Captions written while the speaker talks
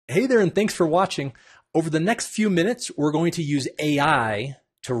Hey there, and thanks for watching. Over the next few minutes, we're going to use AI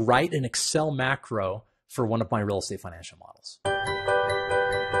to write an Excel macro for one of my real estate financial models.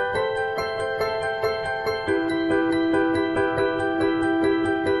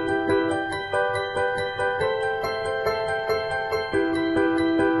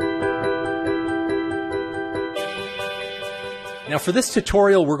 Now for this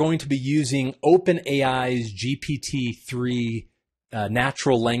tutorial, we're going to be using OpenAI's GPT-3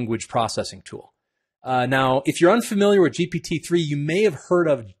 natural language processing tool. Now, if you're unfamiliar with GPT-3, you may have heard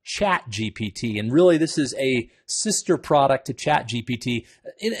of ChatGPT, and really this is a sister product to ChatGPT.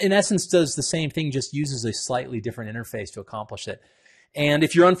 In essence, does the same thing, just uses a slightly different interface to accomplish it. And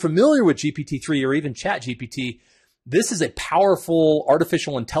if you're unfamiliar with GPT-3 or even ChatGPT, this is a powerful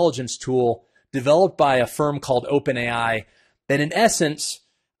artificial intelligence tool developed by a firm called OpenAI that in essence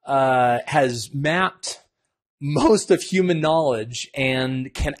has mapped most of human knowledge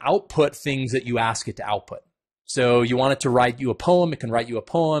and can output things that you ask it to output. So you want it to write you a poem, it can write you a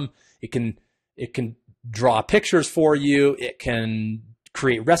poem, it can draw pictures for you, it can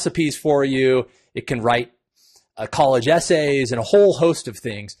create recipes for you, it can write college essays and a whole host of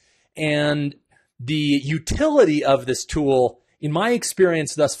things. And the utility of this tool, in my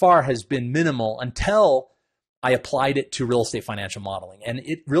experience thus far, has been minimal until I applied it to real estate financial modeling. And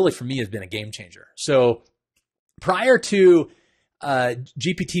it really, for me, has been a game changer. So prior to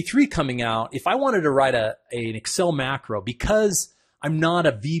GPT-3 coming out, if I wanted to write an Excel macro, because I'm not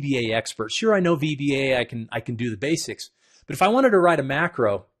a VBA expert, sure, I know VBA, I can do the basics, but if I wanted to write a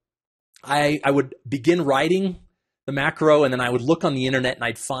macro, I would begin writing the macro, and then I would look on the internet and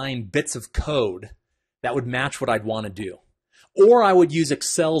I'd find bits of code that would match what I'd want to do. Or I would use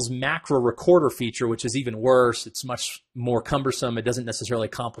Excel's macro recorder feature, which is even worse. It's much more cumbersome. It doesn't necessarily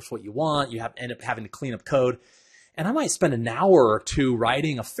accomplish what you want. You end up having to clean up code. And I might spend an hour or two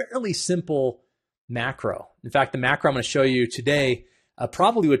writing a fairly simple macro. In fact, the macro I'm going to show you today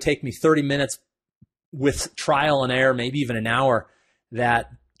probably would take me 30 minutes with trial and error, maybe even an hour,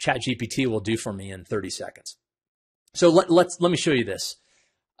 that ChatGPT will do for me in 30 seconds. So let me show you this.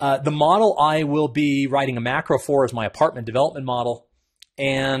 The model I will be writing a macro for is my apartment development model.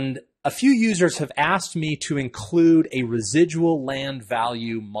 And a few users have asked me to include a residual land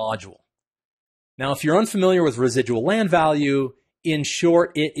value module. Now, if you're unfamiliar with residual land value, in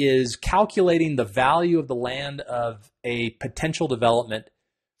short, it is calculating the value of the land of a potential development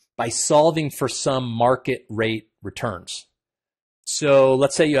by solving for some market rate returns. So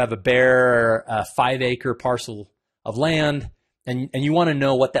let's say you have a bare 5-acre parcel of land, and you want to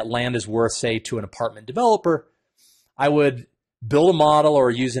know what that land is worth, say, to an apartment developer. I would build a model or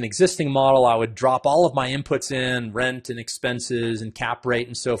use an existing model. I would drop all of my inputs in, rent and expenses and cap rate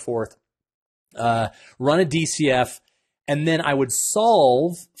and so forth, run a DCF, and then I would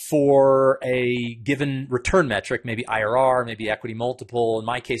solve for a given return metric, maybe IRR, maybe equity multiple. In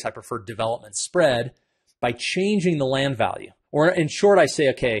my case, I prefer development spread, by changing the land value. Or in short, I say,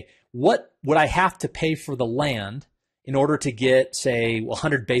 okay, what would I have to pay for the land in order to get, say,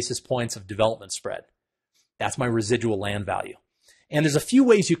 100 basis points of development spread? That's my residual land value. And there's a few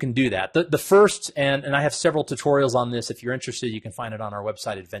ways you can do that. The first, and I have several tutorials on this. If you're interested, you can find it on our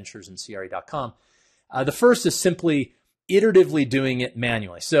website, adventuresinCRE.com. The first is simply iteratively doing it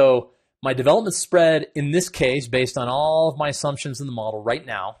manually. So my development spread, in this case, based on all of my assumptions in the model right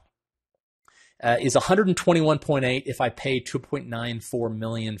now, is 121.8 if I pay 2.94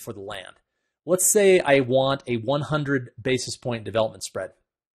 million for the land. Let's say I want a 100 basis point development spread.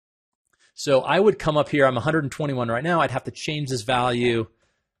 So I would come up here, I'm 121 right now, I'd have to change this value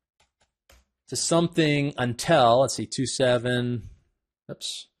to something until, let's see,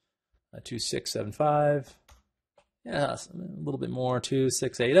 2675, yeah, a little bit more,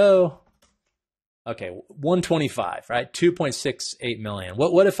 2680, okay, 125, right, 2.68 million.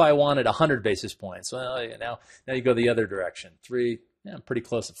 What if I wanted 100 basis points? Well, now you go the other direction, I'm pretty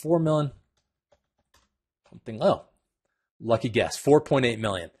close to 4 million. Something, oh, lucky guess, 4.8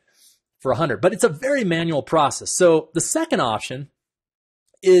 million for 100. But it's a very manual process. So the second option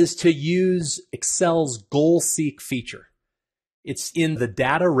is to use Excel's goal seek feature. It's in the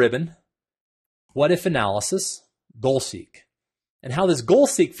data ribbon, what if analysis, goal seek. And how this goal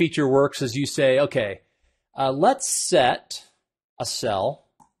seek feature works is you say, okay, let's set a cell,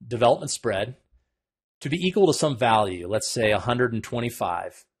 development spread, to be equal to some value, let's say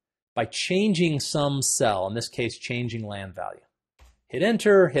 125. By changing some cell, in this case, changing land value. Hit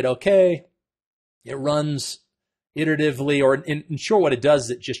enter, hit OK. It runs iteratively, or in short, what it does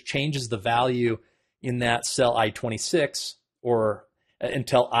is it just changes the value in that cell I-26 or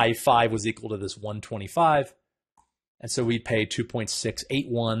until I-5 was equal to this 125. And so we pay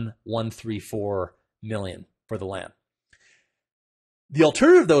 2.681134 million for the land. The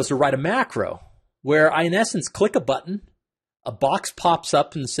alternative, though, is to write a macro where I, in essence, click a button, a box pops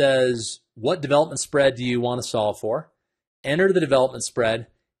up and says, what development spread do you want to solve for? Enter the development spread,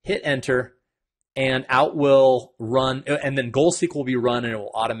 hit enter, and out will run, and then GoalSeek will be run and it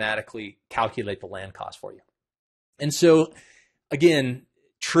will automatically calculate the land cost for you. And so, again,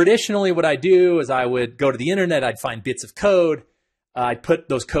 traditionally what I do is I would go to the internet, I'd find bits of code, I'd put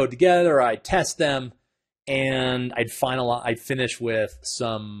those code together, I'd test them, and I'd finish with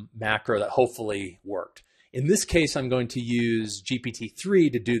some macro that hopefully worked. In this case, I'm going to use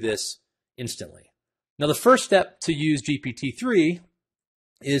GPT-3 to do this instantly. Now, the first step to use GPT-3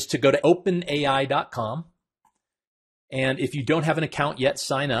 is to go to OpenAI.com. And if you don't have an account yet,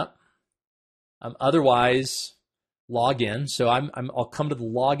 sign up. Otherwise, log in. So I'll come to the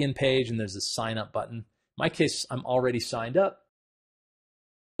login page and there's a sign up button. In my case, I'm already signed up.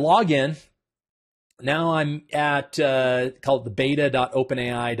 Log in. Now I'm at called the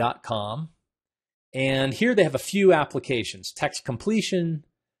beta.openai.com. And here they have a few applications: text completion,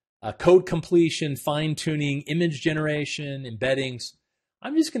 code completion, fine tuning, image generation, embeddings.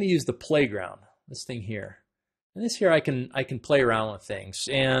 I'm just going to use the playground, this thing here. And this here I can play around with things.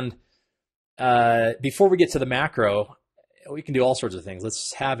 And before we get to the macro, we can do all sorts of things.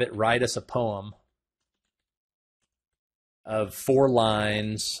 Let's have it write us a poem of 4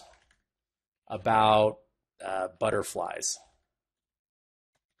 lines about butterflies.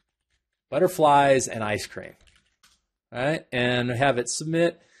 Butterflies and ice cream. All right? And have it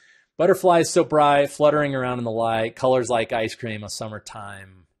submit. Butterflies so bright, fluttering around in the light, colors like ice cream, a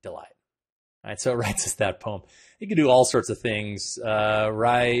summertime delight. All right, so it writes us that poem. You can do all sorts of things.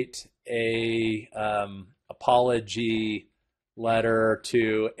 Write a apology letter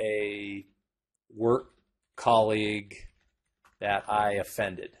to a work colleague that I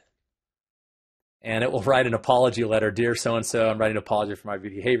offended. And it will write an apology letter. Dear so-and-so, I'm writing an apology for my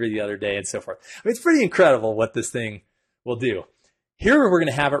behavior the other day, and so forth. I mean, it's pretty incredible what this thing will do. Here we're going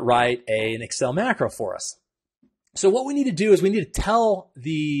to have it write an Excel macro for us. So what we need to do is we need to tell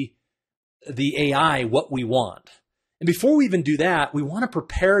the AI what we want. And before we even do that, we want to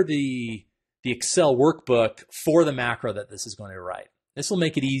prepare the Excel workbook for the macro that this is going to write. This will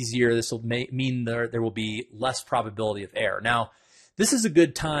make it easier. This will mean there will be less probability of error. Now, this is a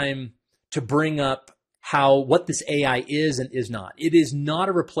good time to bring up what this AI is and is not. It is not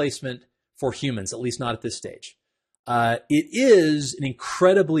a replacement for humans, at least not at this stage. It is an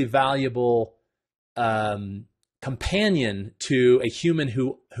incredibly valuable companion to a human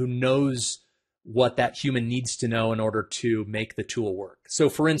who knows what that human needs to know in order to make the tool work. So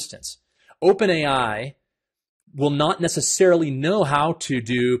for instance, OpenAI will not necessarily know how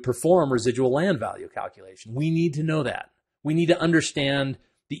to perform residual land value calculation. We need to know that. We need to understand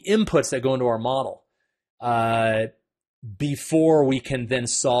the inputs that go into our model before we can then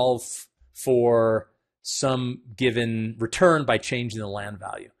solve for some given return by changing the land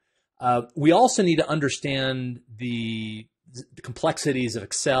value. We also need to understand the complexities of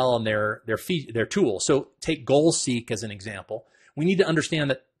Excel and their tools. So take GoalSeek as an example. We need to understand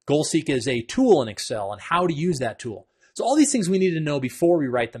that GoalSeek is a tool in Excel and how to use that tool. So all these things we need to know before we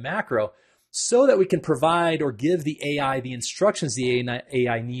write the macro so that we can provide or give the AI the instructions the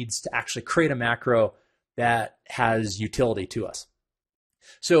AI needs to actually create a macro that has utility to us.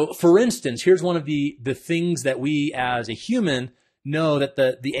 So for instance, here's one of the things that we as a human know that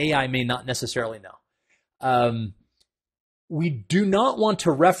the AI may not necessarily know. We do not want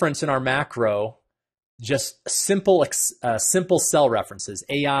to reference in our macro just simple cell references.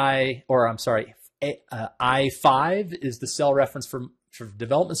 I5 is the cell reference for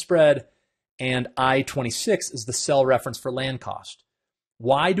development spread, and I26 is the cell reference for land cost.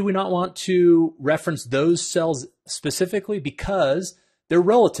 Why do we not want to reference those cells specifically? Because they're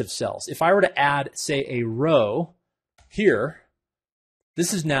relative cells. If I were to add, say, a row here,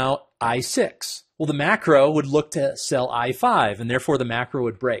 this is now I6. Well, the macro would look to cell I5, and therefore the macro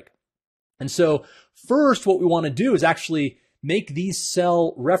would break. And so first, what we want to do is actually make these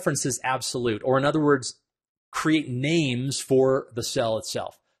cell references absolute, or in other words, create names for the cell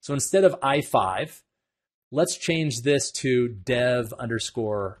itself. So instead of I5, let's change this to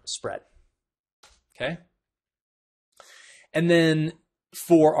dev_spread. Okay? And then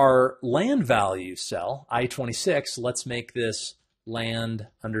for our land value cell, I26, let's make this land_value.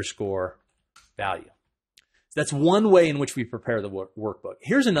 That's one way in which we prepare the workbook.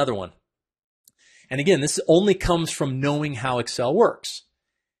 Here's another one. And again, this only comes from knowing how Excel works.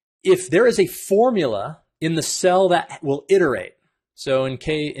 If there is a formula in the cell that will iterate, So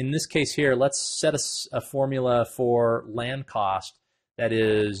in this case here, let's set a formula for land cost that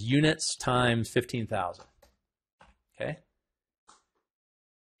is units times 15,000. Okay.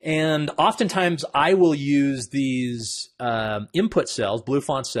 And oftentimes I will use these input cells, blue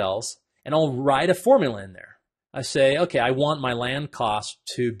font cells, and I'll write a formula in there. I say, okay, I want my land cost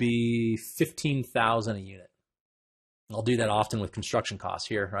to be 15,000 a unit. I'll do that often with construction costs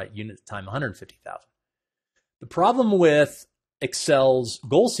here, right? Unit time 150,000. The problem with Excel's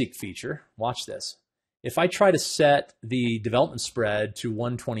goal seek feature, watch this. If I try to set the development spread to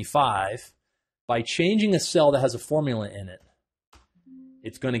 125, by changing a cell that has a formula in it,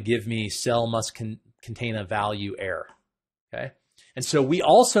 it's going to give me cell must contain a value error. Okay. And so we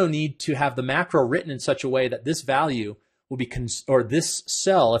also need to have the macro written in such a way that this value will be, or this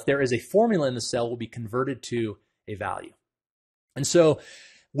cell, if there is a formula in the cell, will be converted to a value. And so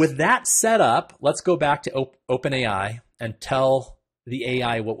with that set up, let's go back to OpenAI and tell the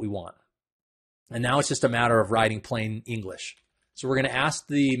AI what we want. And now it's just a matter of writing plain English. So we're going to ask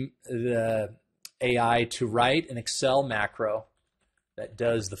the AI to write an Excel macro that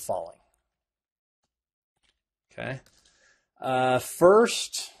does the following. Okay.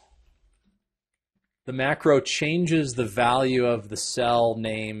 First, the macro changes the value of the cell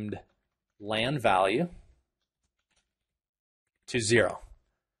named land value to 0.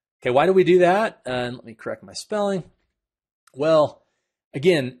 Okay, why do we do that? Let me correct my spelling. Well,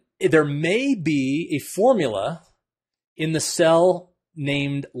 again, there may be a formula in the cell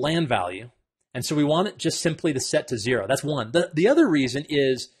named land value, and so we want it just simply to set to 0. That's one. The other reason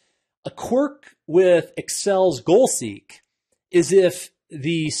is a quirk with Excel's goal seek is if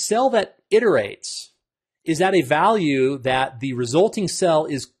the cell that iterates is at a value that the resulting cell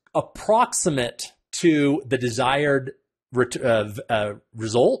is approximate to the desired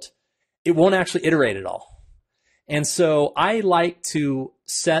result, it won't actually iterate at all. And so I like to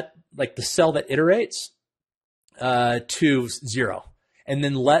set like the cell that iterates to 0, and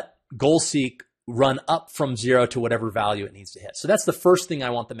then let goal seek run up from 0 to whatever value it needs to hit. So that's the first thing I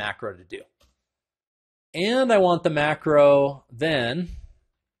want the macro to do. And I want the macro then,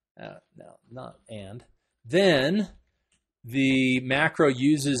 then the macro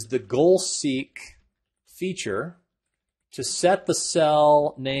uses the goal seek feature to set the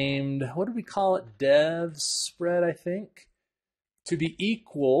cell named, what do we call it? Dev spread, I think, to be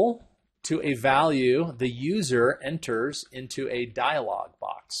equal to a value the user enters into a dialog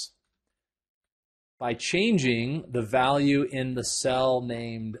box by changing the value in the cell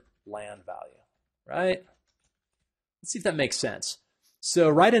named land value, right? Let's see if that makes sense. So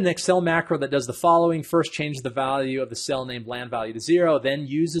write an Excel macro that does the following. First, change the value of the cell named land value to 0, then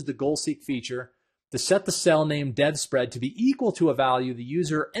uses the goal seek feature to set the cell named dev spread to be equal to a value the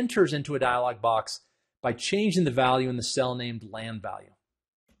user enters into a dialog box by changing the value in the cell named land value.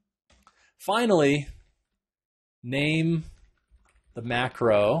 Finally, name the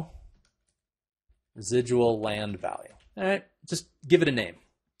macro residual land value. All right, just give it a name.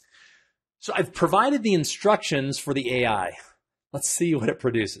 So I've provided the instructions for the AI. Let's see what it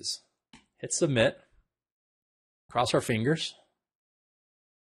produces. Hit submit. Cross our fingers.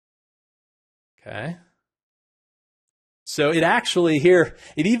 Okay. So it actually here,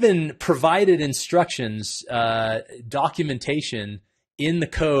 it even provided instructions, documentation in the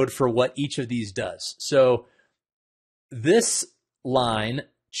code for what each of these does. So this line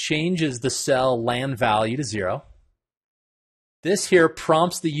changes the cell land value to 0. This here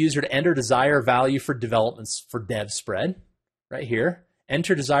prompts the user to enter desired value for developments for dev spread, right here.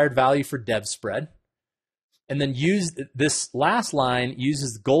 Enter desired value for dev spread. And then use this last line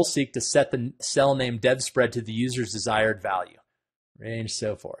uses the goal seek to set the cell name dev spread to the user's desired value. Range,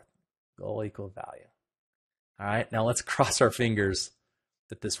 so forth. Goal equal value. All right, now let's cross our fingers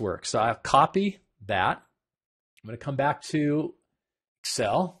that this works. So I'll copy that. I'm going to come back to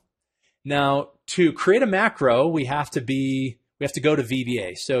Excel. Now, to create a macro, we have to go to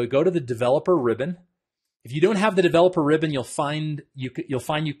VBA. So go to the developer ribbon. If you don't have the developer ribbon, you'll find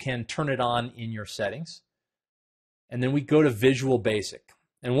you can turn it on in your settings. And then we go to Visual Basic.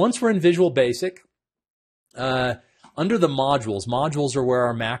 And once we're in Visual Basic, under the modules are where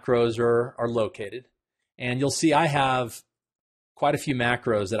our macros are located. And you'll see I have quite a few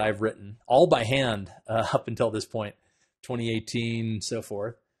macros that I've written, all by hand up until this point, 2018, so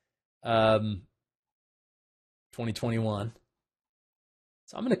forth, 2021.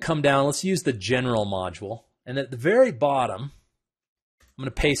 So I'm going to come down. Let's use the general module. And at the very bottom, I'm going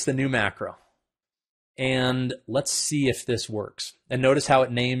to paste the new macro. And let's see if this works. And notice how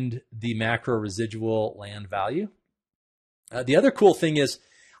it named the macro residual land value. The other cool thing is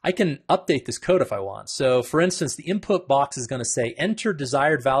I can update this code if I want. So for instance, the input box is going to say enter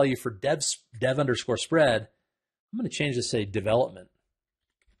desired value for dev underscore spread. I'm going to change this to say development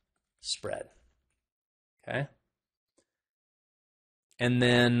spread. Okay. And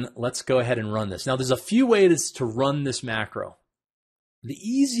then let's go ahead and run this. Now there's a few ways to run this macro. The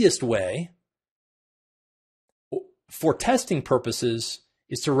easiest way for testing purposes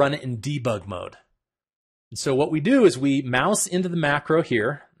is to run it in debug mode. And so what we do is we mouse into the macro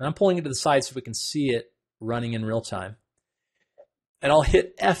here, and I'm pulling it to the side so we can see it running in real time. And I'll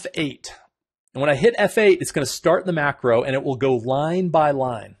hit F8. And when I hit F8, it's going to start the macro, and it will go line by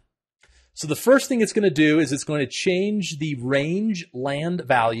line. So the first thing it's going to do is it's going to change the range land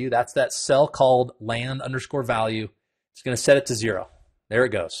value. That's that cell called land underscore value. It's going to set it to 0. There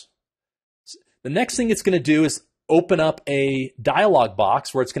it goes. The next thing it's going to do is open up a dialog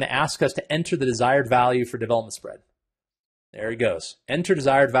box where it's going to ask us to enter the desired value for development spread. There it goes. Enter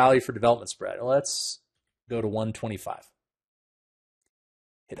desired value for development spread. Let's go to 125.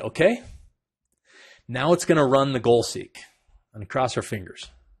 Hit OK. Now it's going to run the goal seek. And cross our fingers.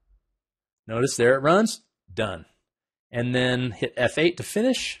 Notice there it runs. Done. And then hit F8 to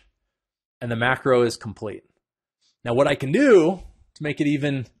finish. And the macro is complete. Now what I can do to make it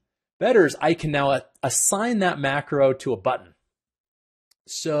even better is I can now assign that macro to a button.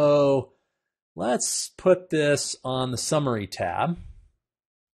 So let's put this on the summary tab.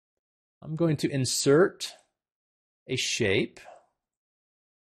 I'm going to insert a shape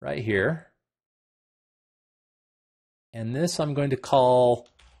right here. And this I'm going to call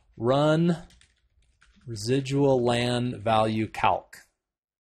run residual land value calc.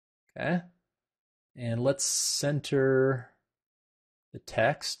 Okay. And let's center the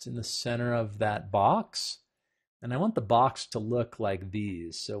text in the center of that box. And I want the box to look like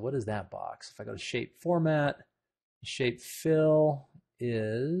these. So what is that box? If I go to shape format, shape fill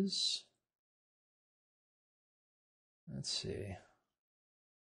is, let's see.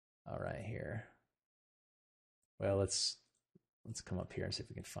 All right, here. Well, let's come up here and see if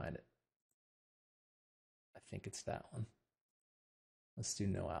we can find it. I think it's that one. Let's do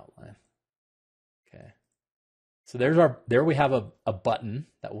no outline. Okay. So there we have a button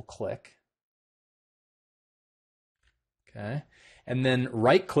that we'll click. Okay. And then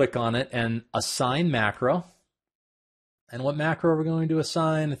right click on it and assign macro. And what macro are we going to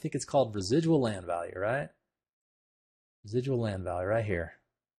assign? I think it's called residual land value, right? Residual land value right here.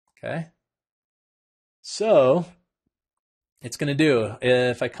 Okay. So it's going to do,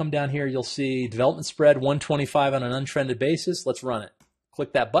 if I come down here, you'll see development spread 125 on an untrended basis. Let's run it.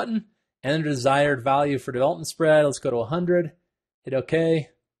 Click that button. Enter desired value for development spread. Let's go to 100. Hit OK.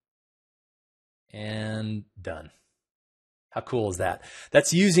 And done. How cool is that?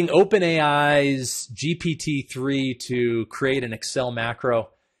 That's using OpenAI's GPT-3 to create an Excel macro.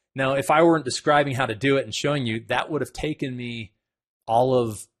 Now, if I weren't describing how to do it and showing you, that would have taken me all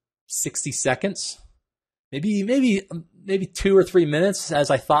of 60 seconds. Maybe 2 or 3 minutes as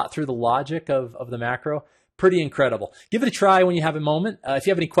I thought through the logic of the macro. Pretty incredible. Give it a try when you have a moment. If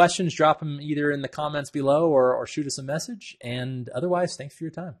you have any questions, drop them either in the comments below or shoot us a message. And otherwise, thanks for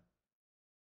your time.